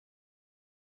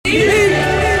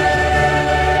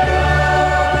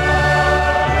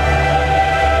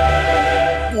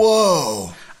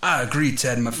agree,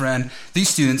 Ted, my friend. These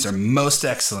students are most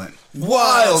excellent.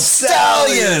 Wild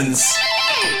Stallions!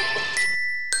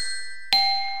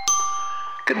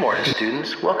 Good morning,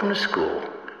 students. Welcome to school.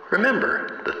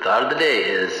 Remember, the thought of the day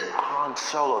is... Han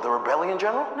Solo, the rebellion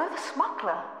general? No, the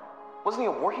smuggler. Wasn't he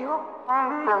a war hero?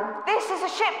 This is a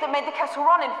ship that made the Kessel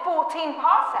Run in 14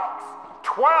 parsecs.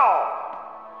 12!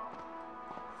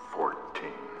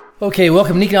 14. Okay,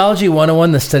 welcome to Geekology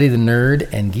 101, the study of the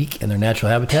nerd and geek in their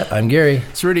natural habitat. I'm Gary.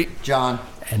 It's Rudy. John.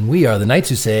 And we are the Knights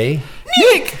Who Say...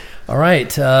 Nick! All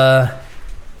right.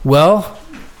 Well,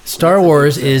 Star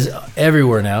Wars is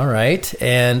everywhere now, right?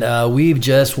 And we've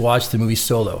just watched the movie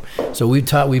Solo. So we've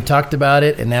talked about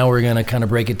it, and now we're going to kind of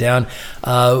break it down.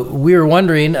 We were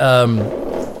wondering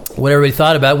what everybody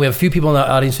thought about it. We have a few people in the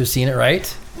audience who've seen it,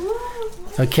 right?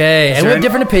 Okay. And we have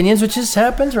different opinions, which just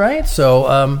happens, right?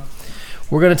 So...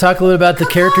 we're going to talk a little about the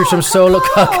characters from Solo.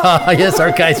 Yes,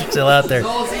 our guys are still out there.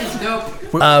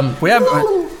 We have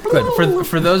good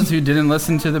for those who didn't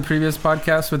listen to the previous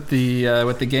podcast with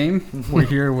the game. We're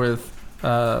here with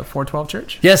 412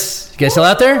 Church. Yes, you guys still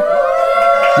out there?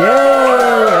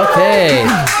 Yay! Okay,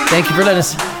 thank you for letting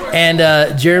us.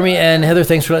 And Jeremy and Heather,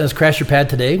 thanks for letting us crash your pad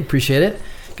today. Appreciate it.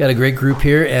 Got a great group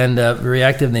here and very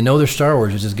active. And they know their Star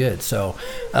Wars, which is good. So.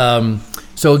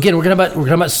 So again, we're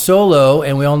talking about Solo,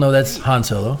 and we all know that's Han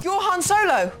Solo. You're Han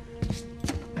Solo.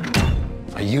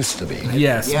 I used to be.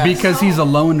 Yes, because he's a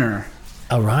loner.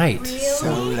 All right. Really?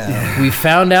 Solo. We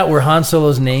found out where Han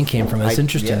Solo's name came from. That's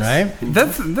interesting, right?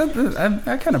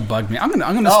 That kind of bugged me. I'm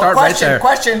gonna start right there.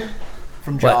 Question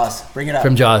from Jaws. Bring it up.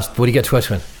 From Jaws. What do you got,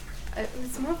 question?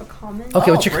 It's more of a comment.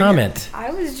 Okay, what's your comment? I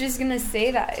was just gonna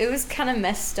say that it was kind of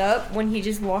messed up when he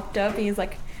just walked up and he's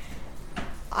like,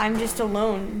 I'm just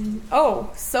alone. Oh,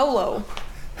 Solo.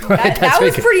 That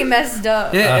was pretty messed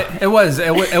up. Yeah, it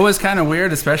was kind of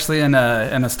weird, especially in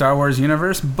a Star Wars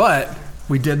universe. But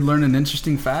we did learn an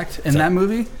interesting fact in that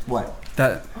movie. What?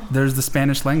 That there's the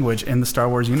Spanish language in the Star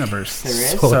Wars universe. There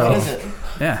is? So, what is it?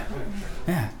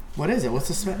 Yeah. What is it? What's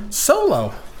the Spanish?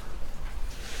 Solo.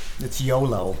 It's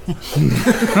YOLO.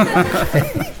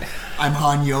 I'm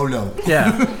Han YOLO.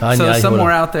 Yeah. So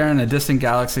somewhere out there in a distant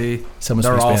galaxy,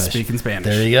 they're all speaking Spanish.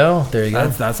 There you go.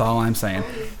 That's all I'm saying.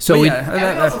 So we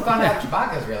also found out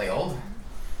Chewbacca's really old.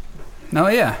 No,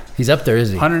 yeah. He's up there,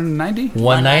 is he? 190?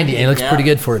 190, and he looks pretty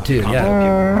good for it, too. Yeah.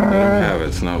 Have it.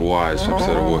 It's not wise to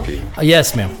upset a Wookiee.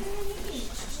 Yes, ma'am.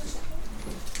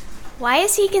 Why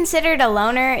is he considered a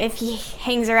loner if he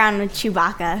hangs around with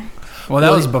Chewbacca? Well,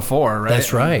 that was before, right?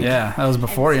 That's right. Yeah, that was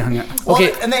before he hung out. Well,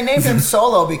 okay, and they named him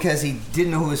Solo because he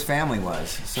didn't know who his family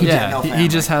was. So he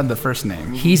just had the first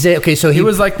name. So he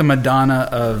was like the Madonna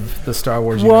of the Star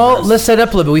Wars universe. Well, let's set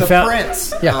up a little bit.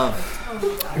 Prince. Yeah.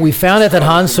 We found out that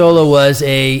Han Solo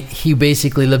he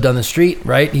basically lived on the street,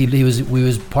 right? He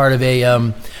was part of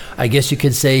a, I guess you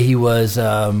could say he was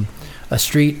a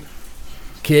street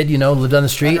kid, lived on the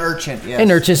street. An urchin, yes.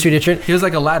 An urchin, street urchin. He was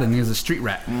like Aladdin. He was a street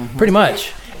rat. Mm-hmm. Pretty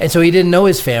much. And so he didn't know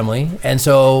his family. And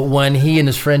so when he and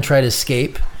his friend tried to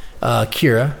escape,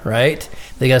 Kira, right,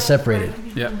 they got separated.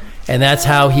 Yeah. And that's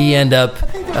how he ended up...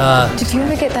 Did you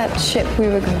ever get that ship we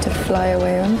were going to fly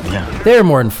away on? Yeah. They're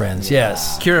more than friends,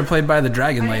 yes. Kira played by the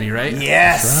Dragon Lady, right?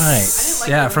 Yes. Right.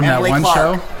 Yeah, from Emily that one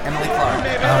Clark. show. Emily Clark. Oh,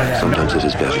 yeah. Sometimes it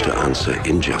is better to answer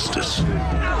injustice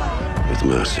with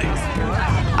mercy.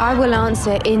 I will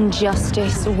answer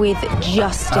injustice with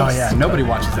justice. Oh, yeah. Nobody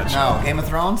watches that show. No. Game of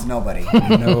Thrones? Nobody.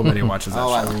 Nobody watches that show.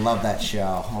 Oh, I love that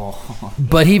show. Oh.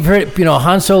 But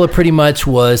Han Solo pretty much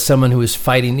was someone who was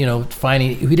fighting, he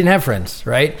didn't have friends,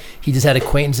 right? He just had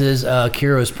acquaintances.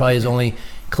 Kira was probably his only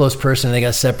close person, and they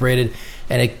got separated,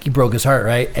 and he broke his heart,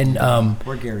 right? And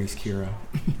We're Gary's Kira.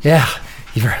 Yeah.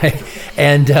 You're right.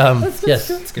 And yes,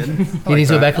 that's good. He needs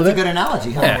to go back a little bit. That's a good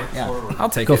analogy. Huh? Yeah. I'll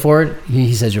take it. Go forward.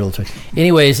 He says you're a little twitchy.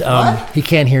 Anyways, he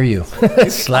can't hear you.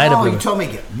 Slide up. You told me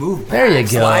to move back. There you go.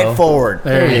 Slide forward.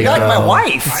 There you You're go. like my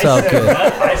wife. It's all good.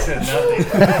 I said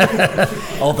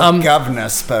nothing. Oh, the governor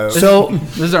spoke. So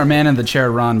this is our man in the chair,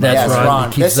 Ron. That's yes,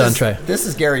 Ron. Keeps us on track. This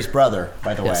is Gary's brother,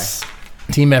 by the way.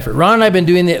 Team effort. Ron and I have been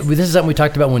doing this is something we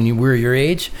talked about when we were your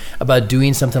age, about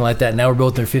doing something like that. Now we're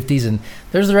both in our 50s, and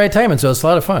there's the right time, and so it's a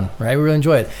lot of fun, right? We really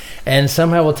enjoy it. And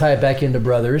somehow we'll tie it back into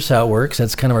brothers, how it works.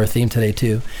 That's kind of our theme today,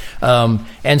 too.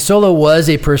 And Solo was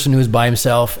a person who was by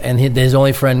himself, and his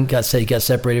only friend got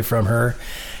separated from her.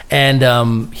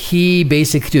 And he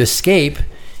basically, to escape,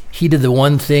 he did the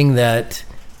one thing that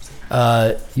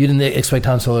you didn't expect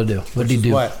Han Solo to do. What did he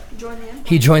do? What?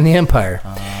 He joined the Empire.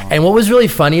 And what was really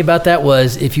funny about that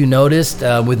was, if you noticed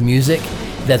with music,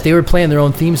 that they were playing their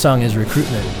own theme song as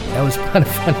recruitment. That was kind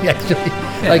of funny, actually.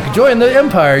 Yeah. Like, join the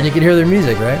Empire, and you could hear their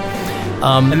music, right?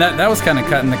 And that was kind of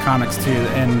cut in the comics too,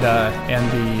 and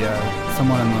the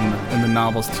someone in the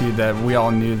novels too, that we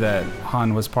all knew that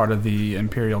Han was part of the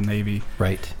Imperial Navy,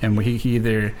 right? And he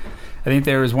either, I think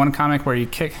there was one comic where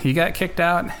he got kicked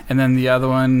out, and then the other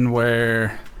one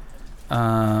where,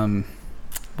 what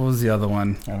was the other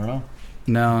one? I don't know.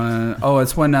 No. Oh,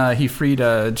 it's when he freed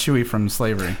Chewie from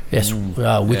slavery. Yes,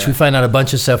 which we find out a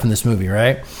bunch of stuff in this movie,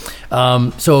 right?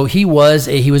 So he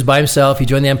was by himself. He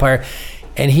joined the Empire,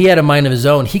 and he had a mind of his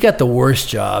own. He got the worst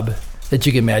job that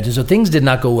you can imagine. So things did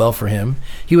not go well for him.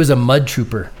 He was a mud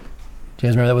trooper. Do you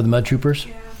guys remember that with the mud troopers?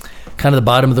 Yeah. Kind of the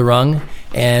bottom of the rung,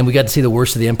 and we got to see the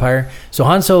worst of the Empire. So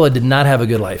Han Solo did not have a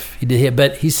good life.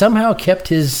 But he somehow kept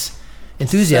his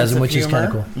enthusiasm, which is kind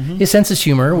of cool. Mm-hmm. His sense of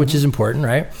humor, which is important,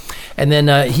 right? And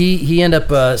then he ended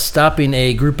up stopping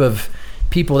a group of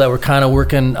people that were kind of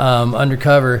working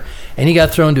undercover, and he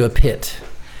got thrown to a pit.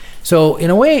 So in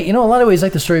a way, a lot of ways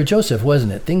like the story of Joseph,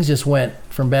 wasn't it? Things just went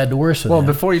from bad to worse. Well,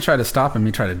 before you tried to stop him,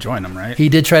 you tried to join him, right? He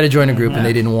did try to join a group, and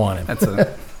they didn't want him. It's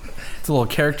a little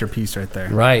character piece right there,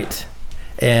 right?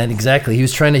 And exactly, he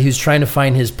was trying to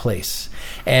find his place,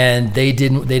 and they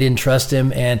didn't trust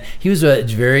him. And he was a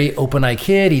very open-eyed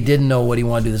kid. He didn't know what he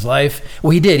wanted to do with his life. Well,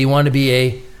 he did. He wanted to be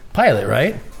a pilot,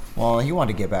 right? Well, he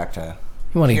wanted to get back to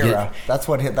Hera.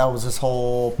 That was his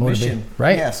whole mission,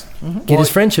 right? Yes, get his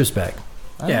friendships back.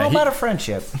 I don't know about a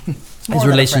friendship. His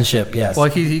relationship, yes. Well,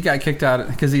 he got kicked out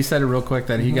because he said it real quick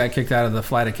that he got kicked out of the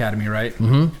flight academy, right?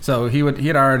 Mm-hmm. So he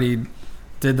had already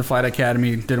did the flight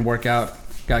academy, didn't work out,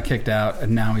 got kicked out,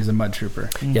 and now he's a mud trooper.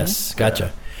 Mm-hmm. Yes,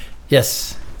 gotcha.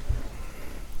 Yes.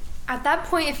 At that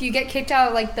point, if you get kicked out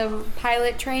of like the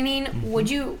pilot training, would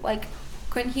you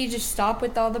couldn't he just stop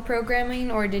with all the programming,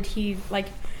 or did he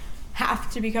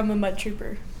have to become a mud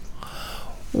trooper?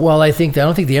 Well, I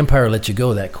don't think the Empire let you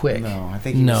go that quick. No, I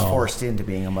think he was forced into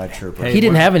being a mud trooper. Hey, he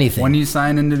didn't have anything. When you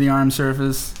sign into the armed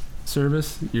service,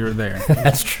 you're there.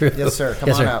 That's true. Yes, sir.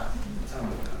 Come on up.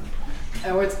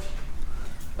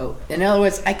 In other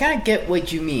words, I kind of get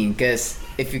what you mean, because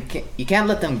if you can't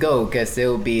let them go, because they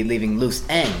will be leaving loose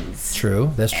ends.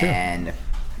 True, that's true. And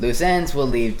loose ends will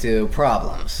lead to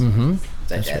problems,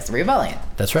 such as the rebellion.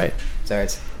 That's right. So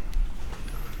it's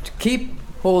to keep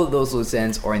hold of those loose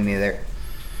ends, or neither.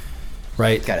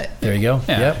 Right. Got it. There you go.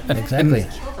 Yeah. Yep. Exactly.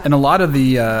 And a lot of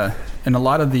the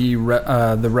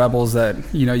the rebels that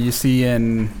you see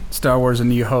in Star Wars: A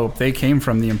New Hope, they came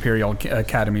from the Imperial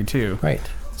Academy too. Right.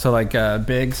 So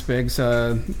Biggs.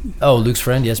 Luke's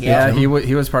friend, yes. Yeah, he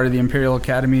was part of the Imperial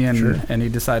Academy, and he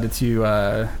decided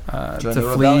to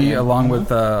flee along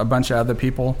with a bunch of other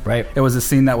people. Right. It was a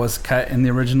scene that was cut in the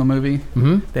original movie.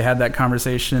 Mm-hmm. They had that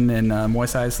conversation in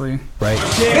Mos Eisley. Right.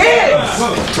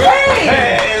 Biggs!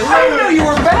 Hey! I didn't know you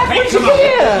were back. Where'd you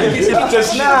get?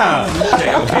 Just now.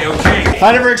 Okay.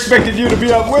 I never expected you to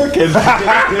be up working.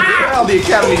 Well, the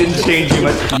Academy didn't change you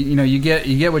much. You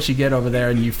get what you get over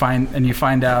there, and you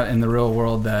find out in the real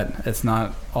world that it's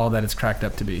not all that it's cracked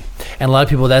up to be. And a lot of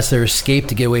people, that's their escape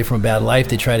to get away from a bad life.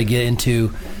 They try to get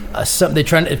into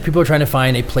people are trying to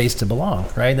find a place to belong,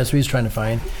 right? That's what he's trying to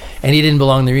find, and he didn't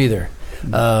belong there either.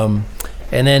 And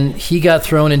then he got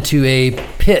thrown into a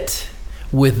pit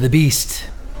with the Beast.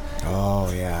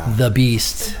 Oh yeah, the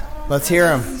Beast. Let's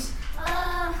hear him.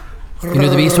 You know who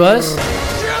the Beast was?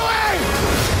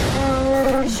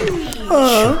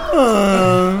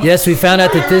 Yes, we found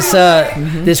out that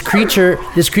this creature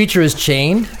is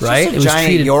chained, right? It was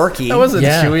giant Yorkie. That wasn't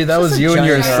Chewie. That was you and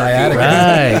your sciatica.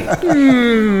 Right.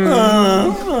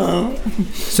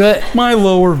 So my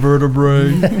lower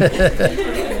vertebrae.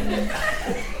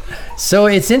 So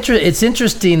it's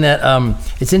interesting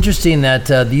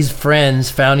that these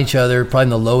friends found each other probably in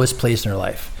the lowest place in their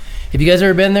life. Have you guys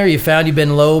ever been there? You've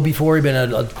been low before. You've been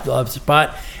in a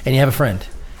spot, and you have a friend,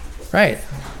 right?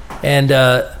 And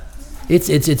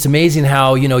it's amazing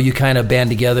how you kind of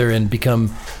band together and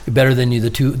become better than you.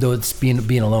 The two, though it's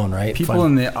being alone, right? People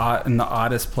in the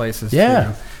oddest places.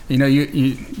 Yeah.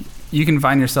 Too. You can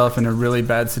find yourself in a really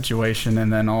bad situation,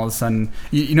 and then all of a sudden,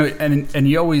 and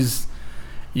you always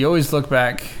look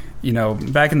back,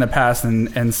 back in the past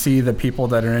and see the people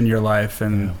that are in your life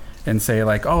and say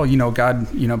like, oh, God,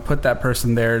 put that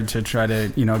person there to try to,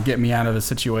 get me out of a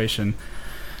situation.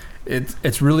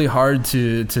 It's really hard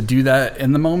to do that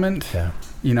in the moment,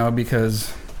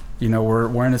 because,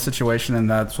 we're in a situation and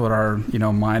that's what our,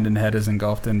 mind and head is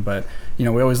engulfed in. But, we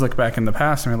always look back in the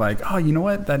past and we're like, oh, you know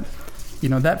what, that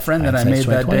friend that I made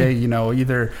that day,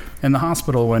 either in the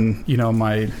hospital when,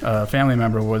 my family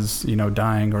member was,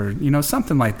 dying or,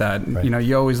 something like that. Right.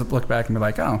 You always look back and be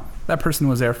like, oh, that person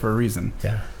was there for a reason.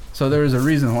 Yeah. So there was a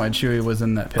reason why Chewie was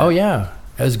in that pit. Oh, yeah.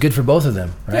 It was good for both of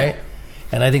them, right?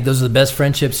 And I think those are the best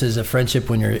friendships, is a friendship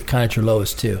when you're kind of at your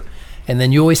lowest too. And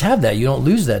then you always have that. You don't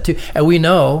lose that too. And we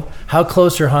know how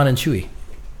close are Han and Chewie.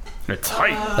 They're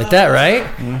tight. Like that, right?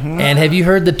 Mm-hmm. And have you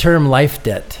heard the term life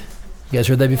debt? You guys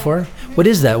heard that before? What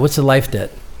is that? What's a life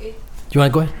debt? Do you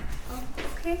want to go ahead?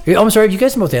 Okay. Oh, I'm sorry. You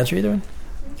guys can both answer either one.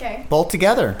 Okay. Both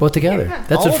together. Yeah.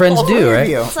 That's what friends do, right?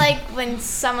 It's like when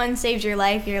someone saves your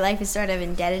life is sort of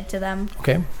indebted to them.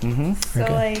 Okay. Mm-hmm.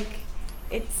 So like,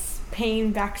 it's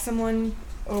paying back someone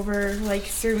over like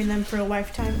serving them for a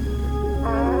lifetime.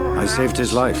 I saved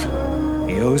his life.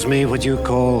 He owes me what you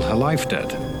call a life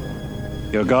debt.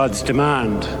 Your gods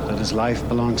demand that his life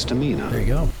belongs to me now. There you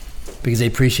go. Because they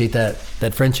appreciate that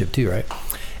friendship too, right?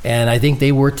 And I think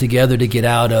they worked together to get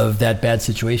out of that bad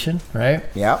situation, right?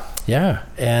 Yeah. Yeah.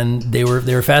 And they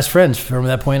were fast friends from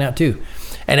that point out too.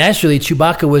 And actually,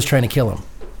 Chewbacca was trying to kill him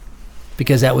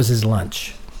because that was his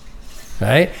lunch.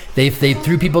 Right? They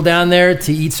threw people down there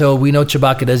to eat, so we know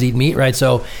Chewbacca does eat meat, right?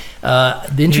 So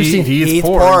the interesting... He eats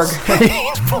pork. He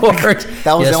eats pork.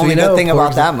 That was the only good thing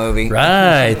about that movie.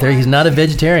 Right. He's not a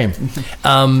vegetarian.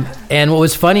 And what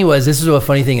was funny was, this is what a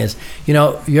funny thing is, you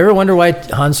ever wonder why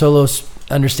Han Solo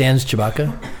understands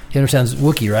Chewbacca? He understands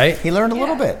Wookiee, right? He learned a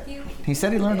little bit. He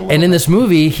said he learned a little bit. And in this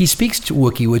movie, he speaks to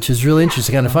Wookiee, which is really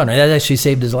interesting, kind of fun, right? That actually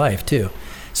saved his life, too.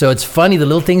 So it's funny, the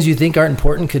little things you think aren't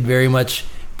important could very much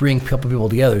bring a couple people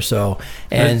together. So,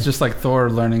 and it's just like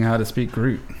Thor learning how to speak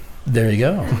Groot. There you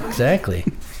go. Exactly.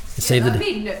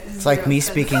 It's like me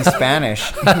speaking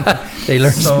Spanish. They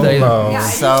learn Solo.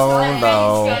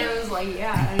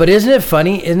 But isn't it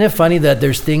funny that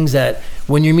there's things that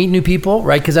when you meet new people,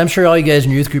 right? Because I'm sure all you guys in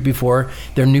your youth group before,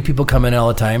 there are new people coming all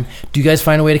the time. Do you guys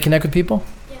find a way to connect with people?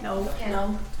 No.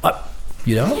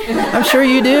 You don't? I'm sure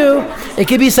you do. It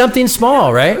could be something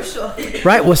small, right?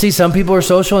 Right. Well, see, some people are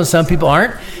social and some people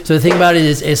aren't. So the thing about it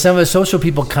is some of the social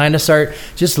people kind of start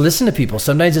just listen to people.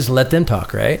 Sometimes just let them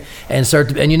talk, right? And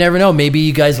you never know. Maybe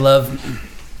you guys love,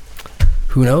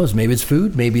 who knows? Maybe it's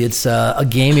food. Maybe it's a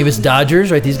game. Maybe it's Dodgers,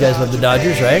 right? These guys love the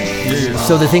Dodgers, right?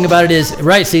 So the thing about it is,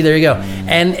 right? See, there you go.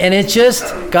 And it's just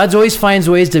God's always finds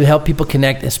ways to help people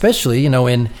connect, especially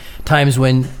in times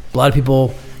when a lot of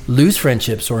people lose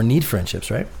friendships or need friendships,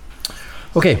 right?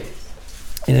 Okay.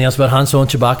 Anything else about Han Solo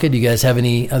and Chewbacca? Do you guys have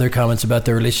any other comments about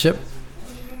their relationship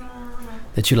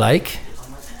that you like?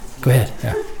 Go ahead.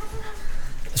 Yeah.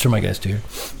 That's for my guys too.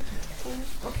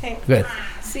 Okay. Go ahead.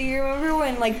 So you remember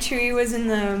when Chewie was in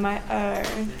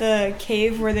the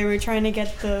cave where they were trying to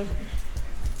get the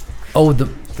the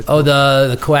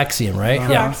coaxium, right?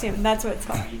 Coaxium, that's what it's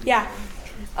called. Yeah.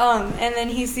 And then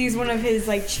he sees one of his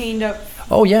chained up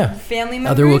family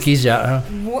members. Other Wookiees, yeah.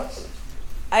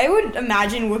 I would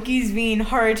imagine Wookiees being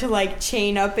hard to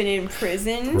chain up and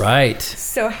imprison. Right.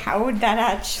 So how would that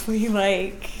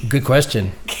actually Good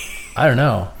question. I don't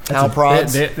know. Cow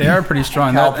prods. They are pretty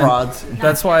strong. Cow prods.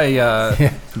 That's why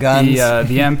guns.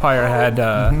 The Empire had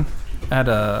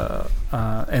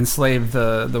enslaved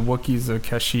the Wookiees of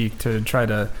Kashyyyk to try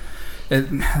to. I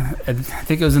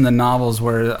think it was in the novels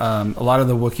where a lot of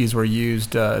the Wookiees were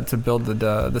used to build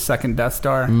the second Death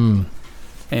Star,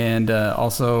 and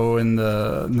also in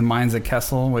the mines at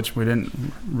Kessel, which we didn't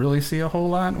really see a whole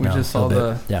lot. We just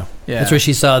saw yeah. That's where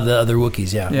she saw the other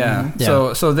Wookiees. Yeah. Yeah.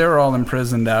 Mm-hmm. So they were all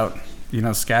imprisoned out,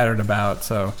 scattered about.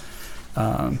 So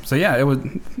yeah, it was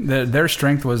their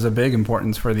strength was a big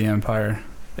importance for the Empire,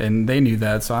 and they knew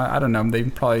that. So I don't know. They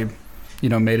probably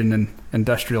made an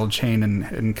industrial chain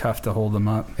and cuff to hold them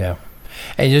up. Yeah.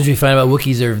 And as we find about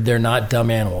Wookiees, they're not dumb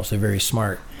animals. They're very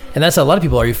smart. And that's how a lot of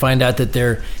people are. You find out that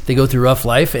they go through rough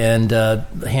life, and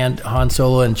Han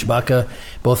Solo and Chewbacca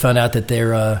both found out that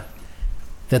they're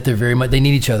very much, they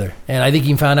need each other. And I think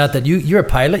he found out that you're a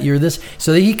pilot, you're this.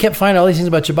 So he kept finding all these things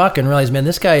about Chewbacca and realized, man,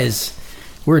 this guy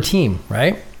we're a team,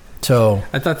 right? So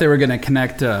I thought they were going to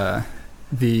connect the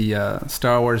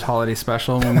Star Wars Holiday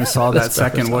Special when we saw that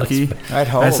second Wookiee. I'd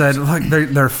hope. I said, look,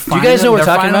 they're finally, do you guys know what we're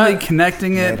talking about?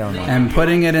 Connecting it and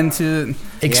putting it into.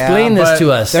 Explain this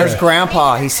to us. There's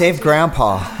Grandpa. He saved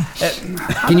Grandpa.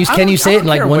 Can you say it in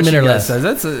 1 minute or less?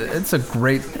 It's a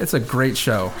great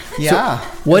show. Yeah. So,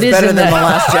 what is better in than that? The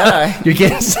Last Jedi? You're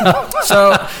getting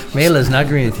so Mayla's not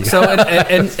agreeing with you. So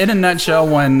in a nutshell,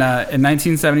 when in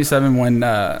 1977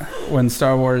 when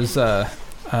Star Wars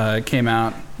came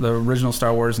out, the original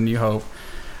Star Wars A New Hope,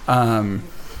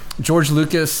 George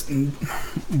Lucas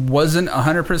wasn't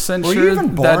 100% sure. Were you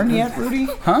even born yet, Rudy?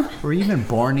 Huh? Were you even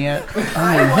born yet?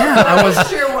 Yeah, I was.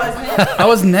 Sure wasn't. I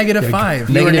was -5.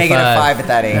 You were -5 at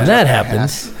that age. When that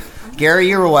happens. Gary,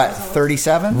 you were what,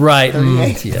 37? Right.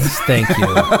 Yes, thank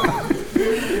you.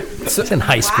 It's in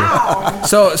high school.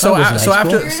 So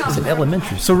after it's in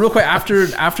elementary. So real quick, after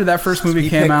that first movie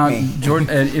came out, George,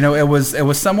 it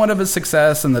was somewhat of a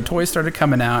success, and the toys started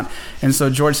coming out, and so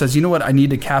George says, you know what, I need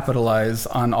to capitalize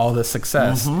on all this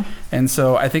success, and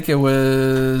so I think it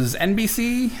was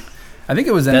NBC. I think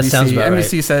it was That NBC. sounds about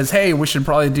NBC right. says, "Hey, we should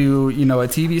probably do a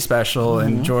TV special,"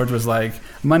 and George was like,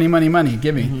 "Money, money, money,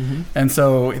 give me!" And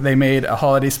so they made a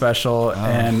holiday special,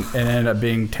 and it ended up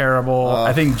being terrible.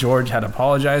 I think George had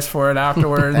apologized for it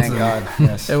afterwards. Thank God.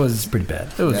 Yes, it was pretty bad.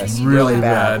 It was really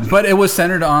bad, but it was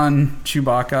centered on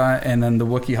Chewbacca and then the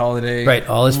Wookiee holiday. Right,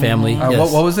 all his family.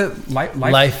 Yes. What was it?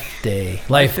 Life Day,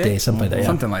 something like that. Yeah.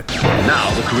 Something like that.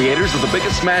 Now, the creators of the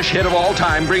biggest smash hit of all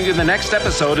time bring you the next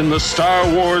episode in the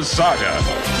Star Wars saga.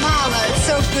 Mama, it's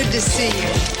so good to see you.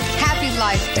 Happy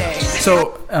Life Day.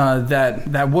 So that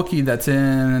Wookiee that's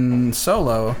in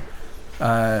Solo,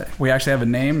 we actually have a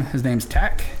name. His name's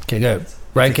Tak. Okay, good.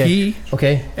 Right, okay.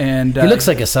 Okay. And he looks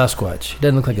like a Sasquatch. He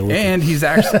doesn't look like a Wookiee. And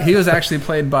he was actually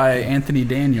played by Anthony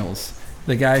Daniels,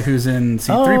 the guy who's in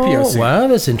C-3PO. Oh, wow,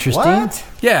 that's interesting. What?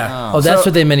 Yeah. Oh, that's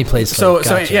what they meant he plays. So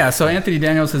Gotcha. so Anthony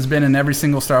Daniels has been in every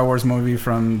single Star Wars movie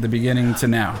from the beginning to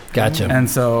now. Gotcha. And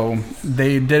so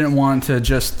they didn't want to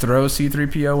just throw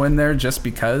C-3PO in there just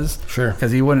because. Sure.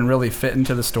 Because he wouldn't really fit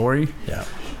into the story. Yeah.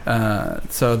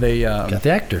 So they got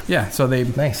the actor. Yeah. So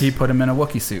he put him in a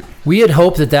Wookiee suit. We had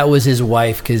hoped that was his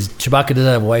wife because Chewbacca doesn't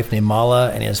have a wife named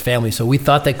Mala and he has family, so we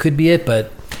thought that could be it,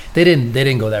 but they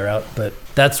didn't go that route. But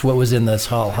that's what was in this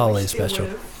holiday special.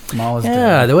 Mala's dead.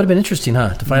 dead. That would have been interesting, huh?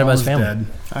 To find out about his family. Dead.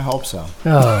 I hope so.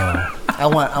 Oh. I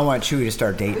want Chewie to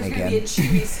start dating again. It's gonna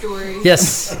be a Chewie story.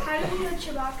 Yes. How do you know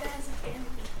Chewbacca has a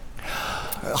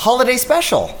family? Holiday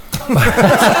special.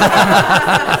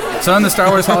 So in the Star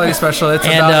Wars holiday special, it's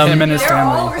about him and his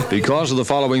family. Because of the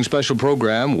following special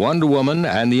program, Wonder Woman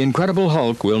and the Incredible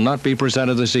Hulk will not be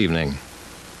presented this evening.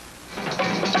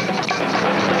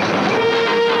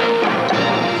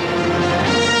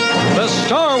 The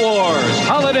Star Wars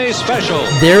Holiday Special.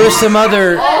 There's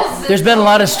been a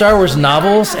lot of Star Wars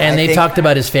novels, and they talked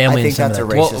about his family. I think and that's some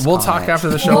a of that. racist We'll talk after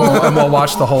the show and we'll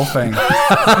watch the whole thing. Do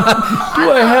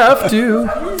I have to?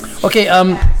 Okay,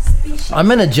 I'm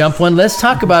going to jump one. Let's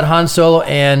talk about Han Solo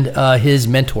and his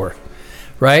mentor,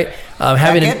 right?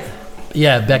 Beckett.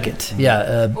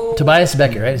 Yeah, Tobias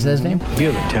Beckett, right? Is that his name?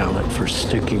 You have a talent for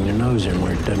sticking your nose in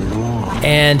where it doesn't belong.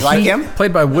 And like him?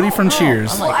 Played by Woody from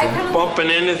Cheers. Bumping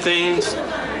into things,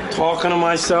 talking to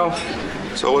myself.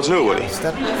 So what's new, Woody?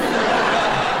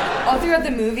 All throughout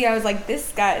the movie, I was like,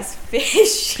 this guy's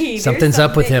fishy. Something's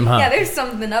up with him, huh? Yeah, there's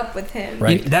something up with him.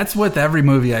 Right. That's with every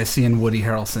movie I see in Woody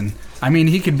Harrelson. I mean,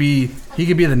 he could be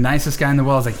the nicest guy in the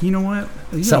world. I was like, you know what?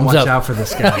 You gotta Something's watch up. out for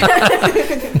this guy.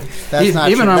 That's not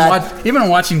even true. Even on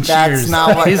watching Cheers, That's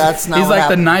not what he's happened. like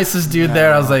the nicest dude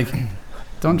there. I was like,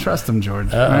 don't trust him,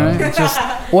 George. All right? Just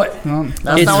what? That's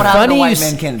not what happened to White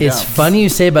Men Can't Jump. It's funny you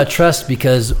say about trust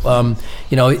because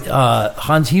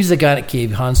Hans. He's the guy that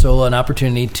gave Han Solo an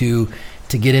opportunity to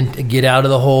get out of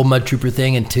the whole Mud Trooper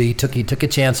thing, and he took a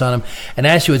chance on him. And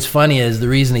actually, what's funny is the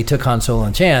reason he took Han Solo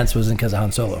on chance wasn't because of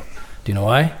Han Solo. Do you know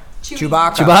why?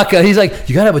 Chewbacca. He's like,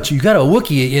 you got a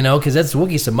Wookiee, because that's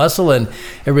Wookiee, some muscle, and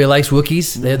everybody likes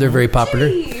Wookiees. They're very popular.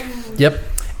 Yep.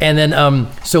 And then,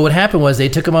 so what happened was they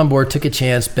took him on board, took a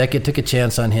chance. Beckett took a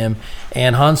chance on him,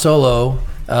 and Han Solo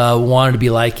wanted to be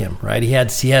like him, right?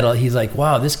 He's like,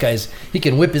 wow, this he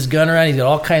can whip his gun around. He's got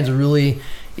all kinds of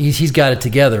he's got it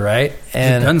together, right?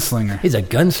 And he's a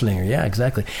gunslinger. Yeah,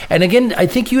 exactly. And again, I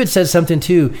think you had said something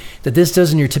too that this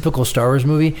doesn't your typical Star Wars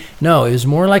movie. No, it was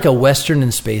more like a Western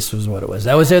in space was what it was.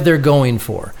 That was what they're going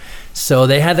for. So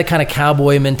they had the kind of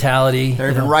cowboy mentality.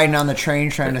 They're riding on the train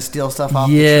trying to steal stuff off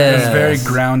the train. It's a very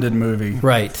grounded movie.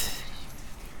 Right.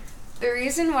 The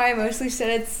reason why I mostly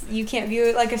said you can't view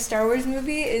it like a Star Wars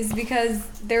movie is because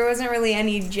there wasn't really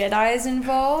any Jedis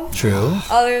involved. True.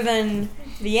 Other than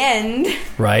the end,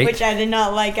 right? Which I did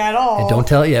not like at all. And don't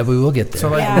tell it yet, but we will get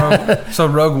there. So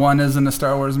Rogue One isn't a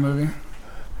Star Wars movie?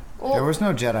 Well, there was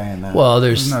no Jedi in that. Well,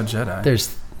 there's no Jedi.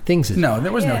 There's things. No,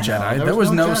 there was no Jedi. There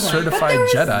was no certified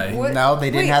Jedi. No,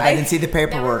 they didn't have. I didn't see the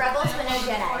paperwork.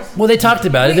 Well, they talked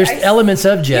about it. There's elements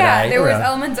of Jedi. Yeah, there was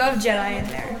elements of Jedi in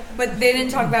there. But they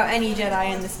didn't talk about any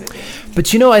Jedi in this movie.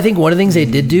 But I think one of the things they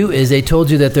did do is they told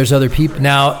you that there's other people.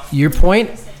 Now, your point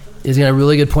is a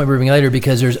really good point we're bringing later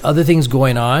because there's other things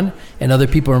going on and other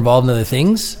people are involved in other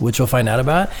things, which we'll find out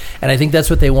about. And I think that's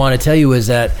what they want to tell you is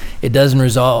that it doesn't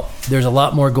resolve. There's a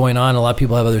lot more going on. A lot of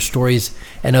people have other stories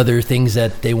and other things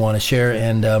that they want to share.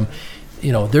 And,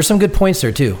 there's some good points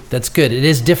there too. That's good. It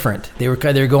is different. They were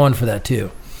going for that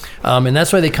too. And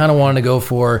that's why they kind of wanted to go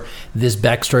for this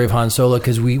backstory of Han Solo,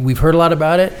 because we've heard a lot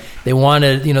about it. They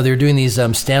wanted, they're doing these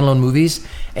standalone movies.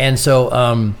 And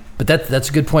so, but that's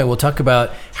a good point. We'll talk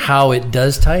about how it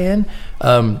does tie in.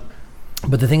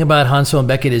 But the thing about Han Solo and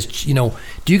Beckett is,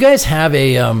 do you guys have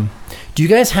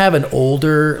an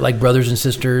older, like, brothers and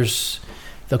sisters?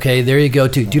 Okay, there you go,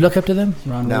 too. Do you look up to them?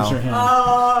 Ron, raise your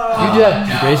hand. You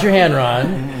do. Raise your hand,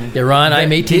 Ron. Yeah, Ron,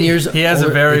 I'm 18 years old. He has a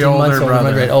very older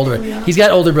brother. Older. He's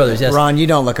got older brothers, yes. Ron, you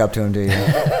don't look up to him, do you?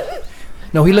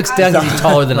 No, he looks down because he's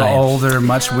taller than I am. Older,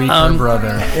 much weaker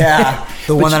brother. Yeah,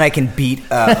 the one that I can beat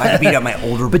up. I can beat up my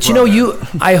older brother.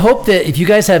 But I hope that if you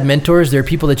guys have mentors, there are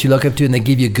people that you look up to and they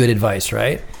give you good advice,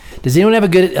 right? Does anyone have a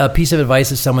good piece of advice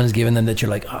that someone has given them that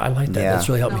you're like, oh, I like that. Yeah. That's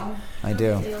really helped me. I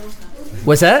do.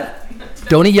 What's that?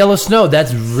 Don't eat yellow snow.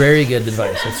 That's very good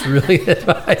advice. That's really good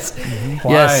advice.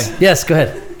 Why? Yes, go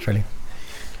ahead, Shirley.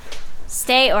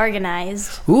 Stay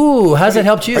organized. Ooh, how's that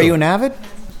helped you? Are you an avid?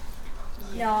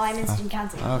 No, I'm in student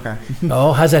council. Okay.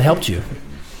 Oh, how's that helped you?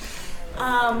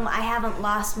 I haven't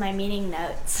lost my meeting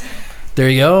notes. There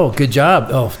you go. Good job.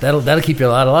 Oh, that'll keep you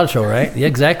out of a lot of trouble, right? Yeah,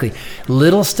 exactly.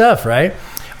 Little stuff, right?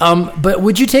 But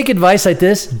would you take advice like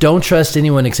this? Don't trust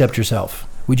anyone except yourself.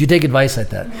 Would you take advice like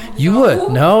that? You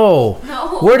would? No.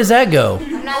 Where does that go?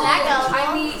 I'm not that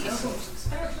gullible.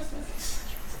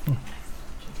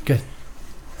 Good.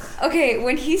 Okay,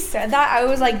 when he said that, I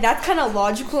was like, that's kind of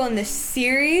logical in this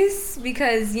series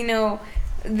because,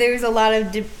 there's a lot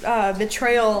of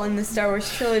betrayal in the Star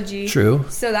Wars trilogy. True.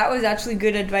 So that was actually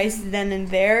good advice then and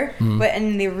there. But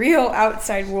in the real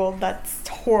outside world, that's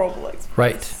horrible advice.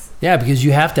 Right. Yeah, because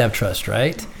you have to have trust,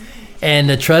 right? And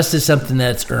the trust is something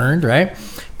that's earned, right?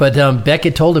 But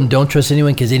Beckett told him, don't trust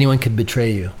anyone because anyone could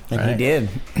betray you. And right? he did.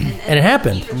 And it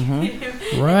happened.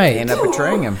 Mm-hmm. Right. He ended up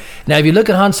betraying him. Now, if you look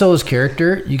at Han Solo's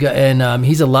character,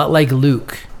 he's a lot like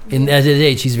Luke. As at his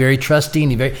age, he's very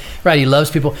trusting. He loves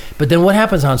people. But then what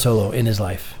happens to Han Solo in his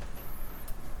life?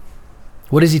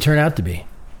 What does he turn out to be?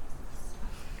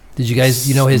 Did you guys,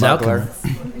 his outcome?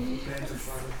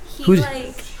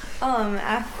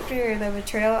 After the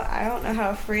betrayal, I don't know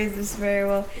how to phrase this very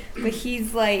well, but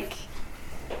he's like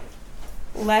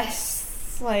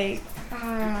less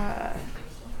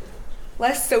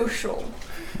social.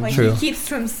 Like True. He keeps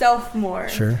to himself more.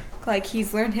 Sure. Like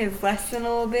he's learned his lesson a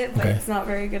little bit, but it's not a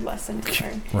very good lesson to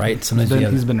learn. Right. Sometimes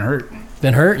he's been hurt.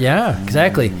 Been hurt? Yeah,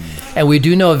 exactly. And we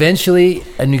do know eventually,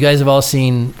 and you guys have all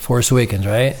seen Force Awakens,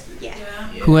 right? Yeah.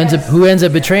 Who ends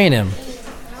up betraying him?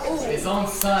 His own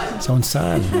son. His own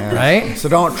son, right? So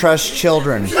don't trust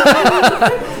children.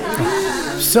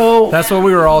 So that's what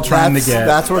we were all trying to get.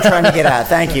 That's what we're trying to get at.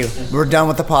 Thank you. We're done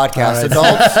with the podcast. Right.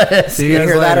 Adults, see you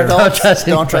hear that, later. adults?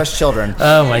 Don't trust children.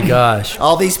 Oh my gosh.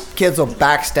 All these kids will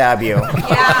backstab you.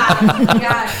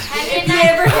 Yeah. If he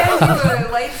ever hands you a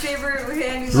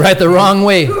lightsaber, right the wrong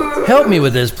way. Help me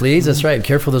with this, please. That's right.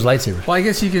 Careful with those lightsabers. Well, I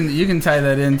guess you can tie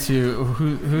that into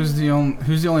who's the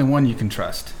only one you can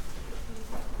trust.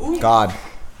 God.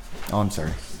 Oh, I'm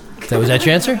sorry. Was that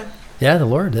your answer? Yeah, the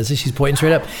Lord. That's it. She's pointing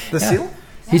straight up. The seal?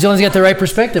 He's only got the right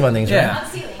perspective on things, yeah.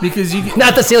 right? Because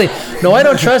not the ceiling. No, I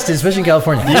don't trust it, especially in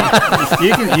California.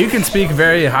 you can speak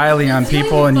very highly on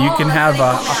people, and you can have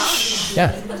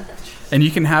and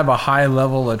you can have a high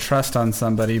level of trust on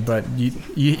somebody, but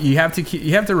you have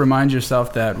to remind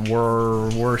yourself that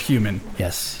we're human.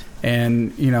 Yes.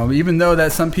 And even though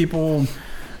that some people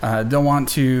don't want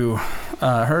to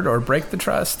hurt or break the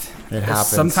trust. It happens.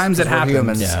 Sometimes it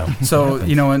happens. Yeah. So,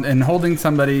 and holding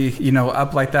somebody,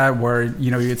 up like that where,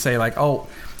 you'd say like, oh,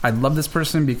 I love this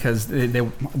person because they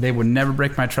would never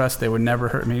break my trust. They would never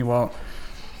hurt me. Well,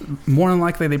 more than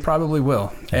likely they probably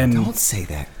will. And don't say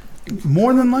that.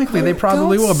 More than likely they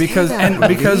probably will because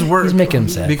we're He's making him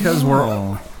sad. Because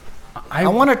we're I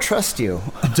want to trust you.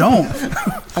 Don't.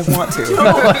 I want to.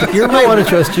 I want to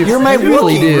trust you. You're my Wookiee,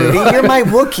 really do. Rudy. You're my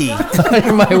Wookiee.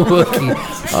 You're my Wookiee.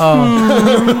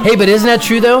 Oh. Hey, but isn't that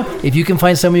true, though? If you can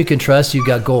find someone you can trust, you've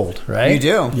got gold, right? You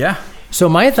do. Yeah. So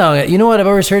my thought, you know what I've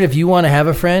always heard? If you want to have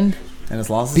a friend, and as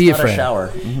long as be it's a not friend. a shower.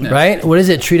 Mm-hmm. Right? What is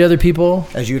it? Treat other people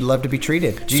as you'd love to be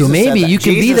treated. Jesus so maybe you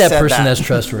can be that person that's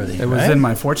trustworthy. It was in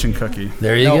my fortune cookie.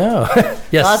 There you go.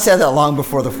 Yes. God said that long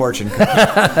before the fortune cookie.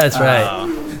 That's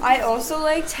right. I also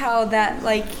liked how that,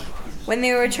 like, when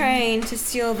they were trying to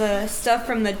steal the stuff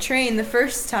from the train the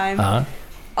first time,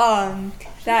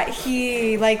 that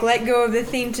he, like, let go of the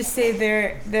thing to save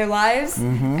their lives,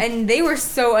 and they were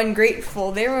so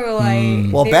ungrateful. They were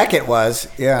like... Well, Beckett was,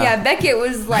 yeah. Yeah, Beckett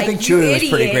was like, I think Chewie was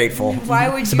pretty grateful. Why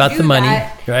would it's you about do the money,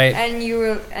 that? Right?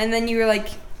 And then you were like,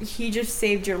 he just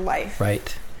saved your life.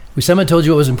 Right. Someone told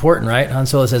you what was important, right? Han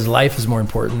Solo says life is more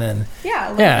important than... Yeah,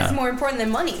 life is more important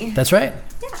than money. That's right.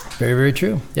 Yeah. Very, very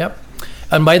true. Yep.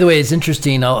 And by the way, it's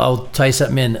interesting. I'll tie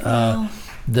something in.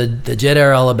 The Jedi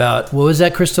are all about, what was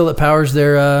that crystal that powers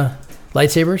their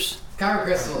lightsabers? Kyber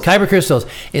crystals. Kyber crystals.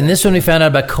 In this one, we found out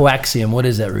about coaxium. What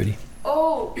is that, Rudy?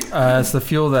 It's the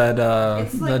fuel that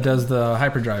that does the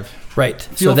hyperdrive. Right.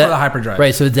 Fuel for the hyperdrive.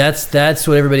 Right. So that's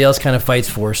what everybody else kind of fights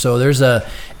for. So there's a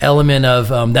element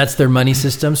of that's their money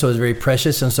system. So it's very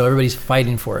precious, and so everybody's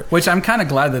fighting for it. Which I'm kind of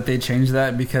glad that they changed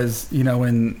that, because in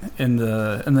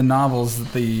the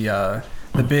novels the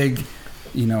big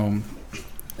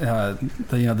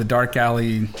the dark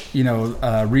alley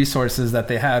resources that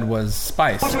they had was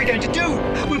spice. What are we going to do?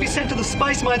 We'll be sent to the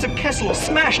spice mines of Kessel or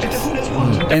smashed into who knows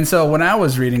what. And so when I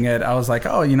was reading it, I was like,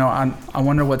 I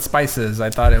wonder what spice is. I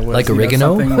thought it was like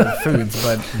oregano, something with foods,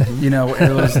 but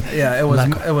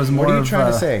it was more. What are you of,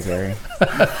 trying to say, Gary?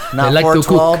 Not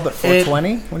 412, but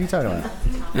 420. What are you talking about?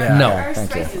 Yeah. No. Okay,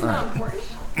 thank you.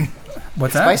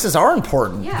 What's that? Spices are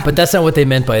important. Yeah. But that's not what they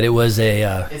meant by it. It was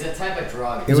a... it's a type of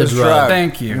drug. It was a drug.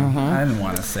 Thank you. I didn't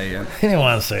want to say it. I didn't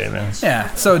want to say it, man.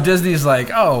 Yeah. So Disney's like,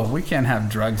 we can't have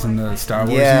drugs in the Star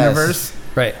Wars universe.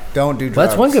 Right. Don't do drugs. Well,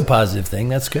 that's one good positive thing.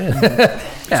 That's good. Yeah.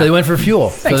 So they went for fuel.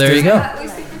 Thanks, so there you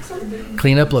Disney. go.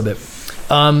 Clean up a little bit.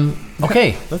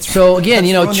 Okay. So again,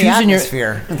 choosing your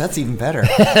atmosphere. That's even better.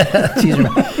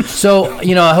 So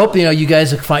I hope you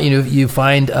guys find you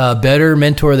find a better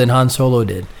mentor than Han Solo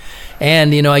did.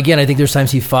 And, again, I think there's times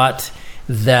he fought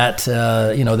that,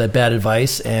 that bad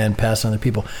advice and passed on to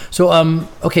people. So,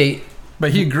 okay. But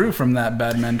he grew from that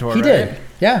bad mentor, He did.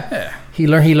 Yeah. He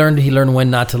learned when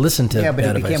not to listen to bad advice.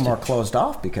 Yeah, but he became more closed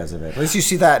off because of it. At least you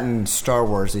see that in Star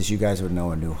Wars, as you guys would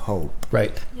know, A New Hope.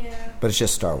 Right. Yeah. But it's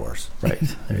just Star Wars. Right.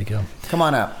 There you go. Come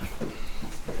on up.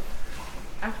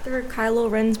 After Kylo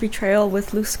Ren's betrayal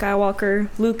with Luke Skywalker,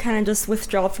 Luke kind of just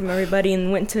withdrew from everybody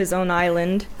and went to his own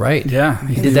island. Right. Yeah.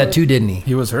 He did that too, didn't he?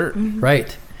 He was hurt. Mm-hmm.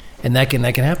 Right. And that can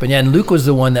happen. Yeah, and Luke was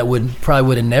the one that probably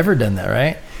would have never done that,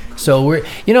 right? So we're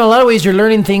a lot of ways you're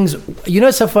learning things.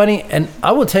 It's so funny, and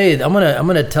I will tell you, I'm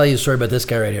gonna tell you a story about this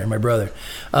guy right here, my brother.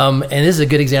 And this is a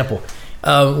good example.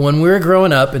 When we were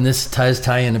growing up, and this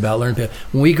tie in about learning.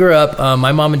 When we grew up,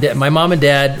 my mom and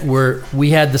dad we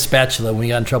had the spatula when we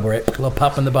got in trouble, right? A little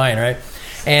pop in the behind, right?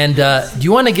 And do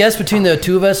you want to guess between the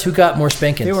two of us who got more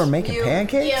spankings? They were making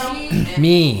pancakes?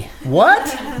 Me.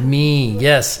 What? Me,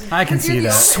 yes. I can see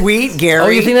that. Sweet Gary. Oh,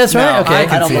 you think that's right? No, okay.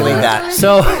 I don't believe that.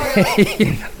 So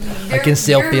I can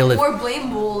still feel it. They're more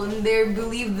blameable, and they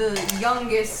believe the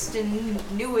youngest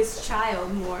and newest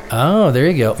child more. Oh, there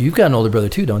you go. You've got an older brother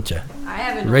too, don't you? I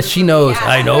haven't. Right, she knows. Yeah.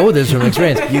 I know this from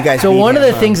experience. You guys. So one of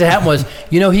the things that happened was,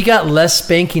 he got less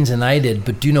spankings than I did.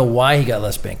 But do you know why he got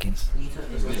less spankings?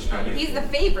 He's the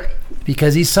favorite.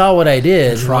 Because he saw what I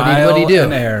did. Trial what did he do?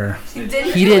 and error.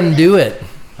 He didn't do it.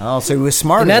 Oh, so he was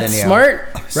smarter than you. And that's smart,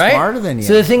 right? Smarter than you.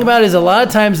 So the thing about it is, a lot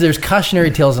of times there's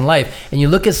cautionary tales in life, and you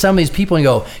look at some of these people and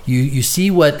go, you see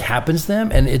what happens to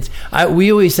them, and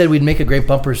we always said we'd make a great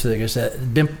bumper sticker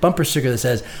that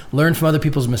says, learn from other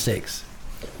people's mistakes,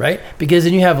 right? Because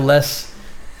then you have less.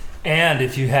 And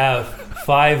if you have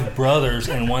 5 brothers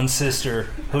and 1 sister,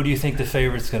 who do you think the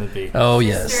favorite's going to be? Oh,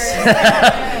 yes.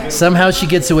 Somehow she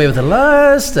gets away with a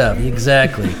lot of stuff.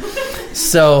 Exactly.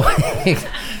 So,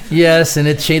 yes, and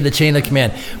it's the chain of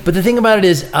command. But the thing about it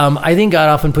is, I think God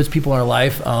often puts people in our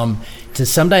life to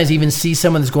sometimes even see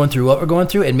someone that's going through what we're going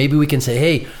through, and maybe we can say,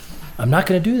 hey, I'm not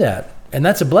going to do that. And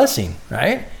that's a blessing,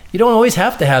 right? You don't always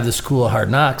have to have the school of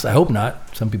hard knocks. I hope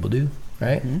not. Some people do,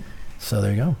 right? Mm-hmm. So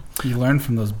there you go. You learn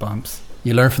from those bumps.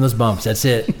 You learn from those bumps. That's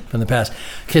it, from the past.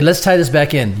 Okay, let's tie this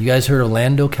back in. You guys heard of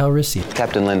Lando Calrissian?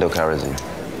 Captain Lando Calrissian.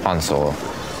 Han Solo.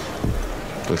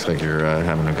 Looks like you're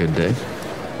having a good day.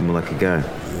 I'm a lucky guy.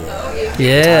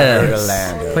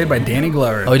 Yes. Played by Danny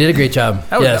Glover. Oh, he did a great job.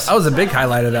 That was a big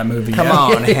highlight of that movie. Come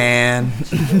on, Han.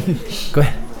 Go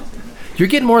ahead. You're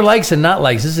getting more likes than not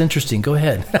likes. This is interesting. Go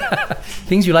ahead.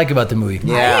 Things you like about the movie.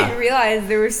 Yeah. I didn't realize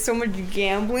there was so much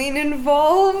gambling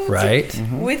involved. Right.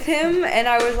 With him, and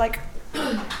I was like,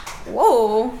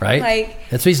 whoa. Right. Like,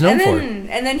 that's what he's known for.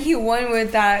 And then he won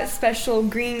with that special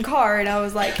green car, and I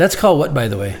was like, that's called what, by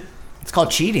the way? It's called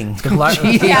cheating. It's called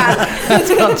cheating. Yeah.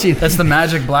 It's called cheating. That's the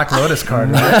magic Black Lotus card,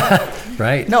 right?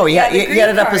 Right. No, he had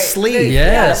it up his sleeve.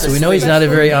 Yes, so we know he's not a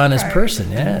very honest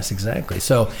person. Yes, exactly.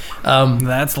 So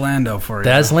that's Lando for you.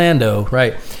 That's Lando,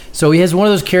 right. So he has one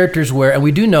of those characters where, and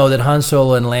we do know that Han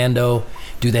Solo and Lando,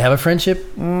 do they have a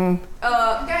friendship?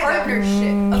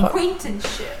 Partnership,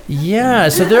 acquaintanceship. Yeah,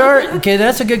 so there are, okay,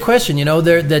 that's a good question,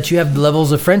 that you have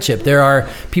levels of friendship. There are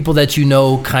people that you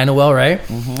know kind of well, right?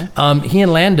 Mm-hmm. He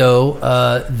and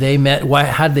Lando, they met,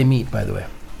 how did they meet, by the way?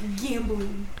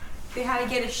 Gambling. they had to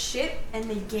get a ship and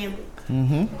they gambled.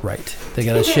 Mm-hmm. Right. They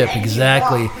got a ship,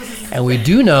 exactly. And we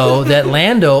do know that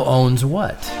Lando owns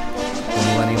what? The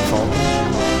Millennium Falcon.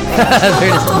 There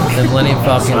it is. The Millennium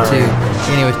Falcon too.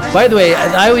 Anyways, by the way,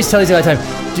 I always tell these all the time.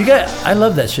 Do you guys? I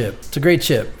love that ship. It's a great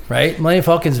ship, right? Millennium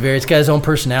Falcon's it's got its own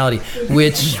personality,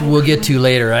 which we'll get to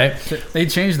later, right? They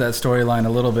changed that storyline a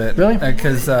little bit, really,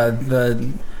 because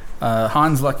the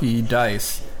Han's lucky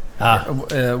dice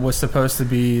was supposed to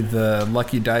be the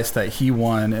lucky dice that he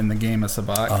won in the game of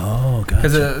Sabacc. Oh, gotcha.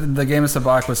 Because the game of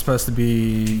Sabacc was supposed to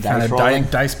be kind of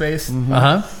dice based.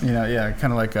 Mm-hmm. You know, yeah,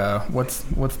 kind of like what's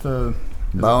the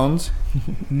Bones?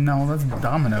 No, that's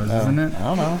dominoes, isn't it?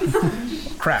 I don't know.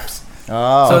 Craps.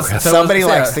 Oh, so somebody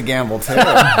likes to gamble too.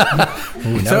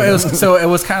 So it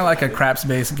was kind of like a craps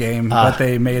based game, but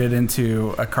they made it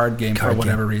into a card game for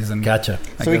whatever reason. Gotcha.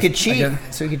 So we could cheat.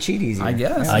 So we could cheat easier. I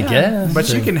guess. I guess. But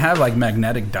you can have like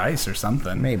magnetic dice or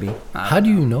something. Maybe. How do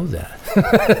you know that?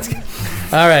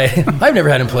 All right. I've never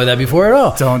had him play that before at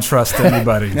all. Don't trust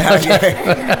anybody.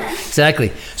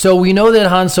 Exactly. So we know that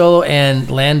Han Solo and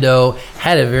Lando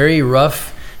had a very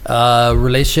rough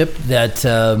relationship that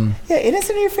yeah,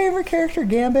 isn't your favorite character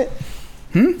Gambit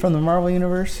from the Marvel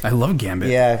Universe? I love Gambit.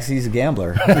 Yeah, because he's a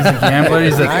gambler. He's a gambler.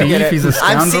 He's a thief. He's a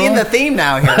scoundrel. I'm seeing the theme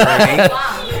now here,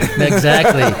 Ernie.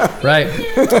 Exactly. Right.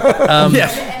 Yeah.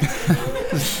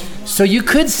 So you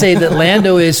could say that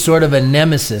Lando is sort of a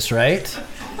nemesis, right?